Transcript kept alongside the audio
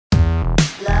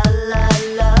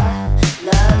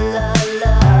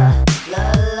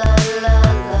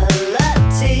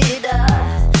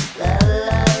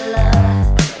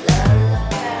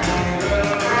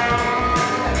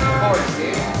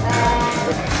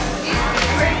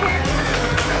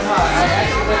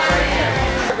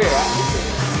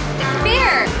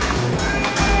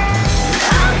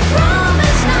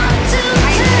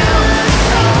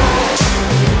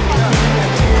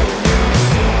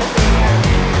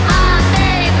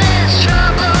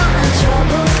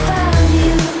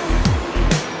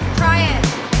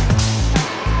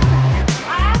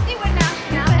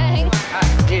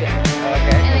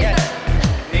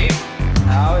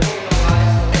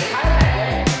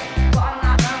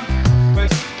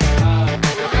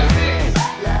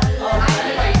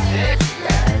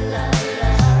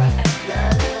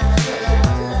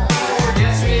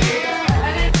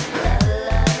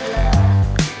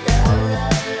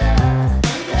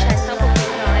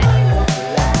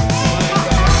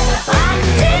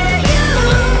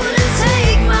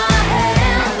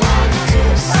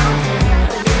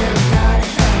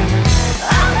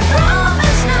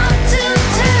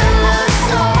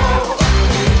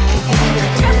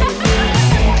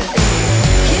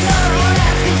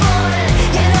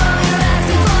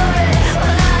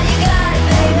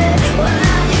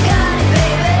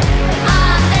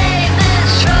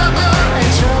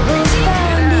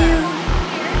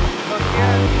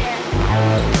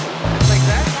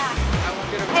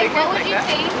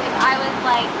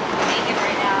like naked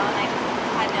right now and I just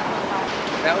had no clothes on.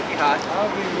 That would be hot.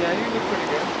 Oh, yeah, you look pretty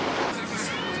good.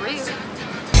 Rude.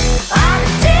 I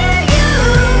dare you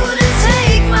to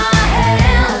take my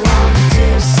hand. I want to do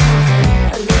something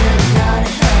a little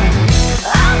naughty.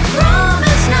 I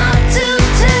promise not to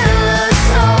tell a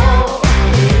soul.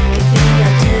 It could be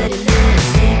a dirty little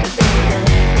secret,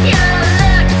 baby. You're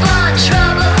looking for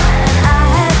trouble, and I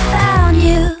have found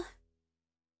you.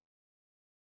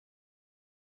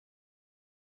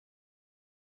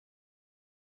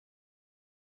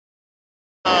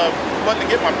 Wanting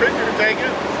to get my picture taken.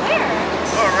 Where?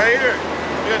 Oh, right here.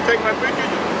 You gonna take my picture?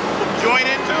 Join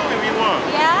in too if you want.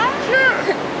 Yeah? Sure.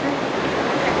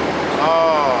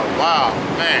 Oh, wow.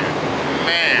 Man.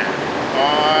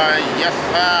 Oh, yes,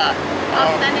 sir.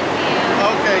 I'll send it to you.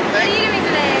 Okay, What thank are you you. doing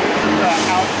today?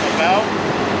 Out and about.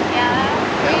 Yeah?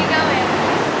 Where are you going?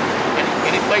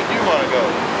 Any place you want to go.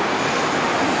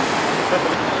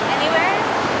 Anywhere?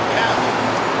 Yeah.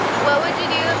 What would you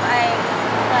do if I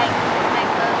like took my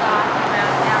clothes off and ran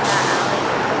down that alley?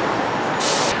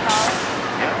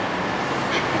 Yeah.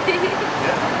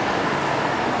 Yeah.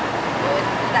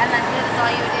 Is that all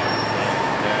you would do?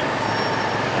 Yeah.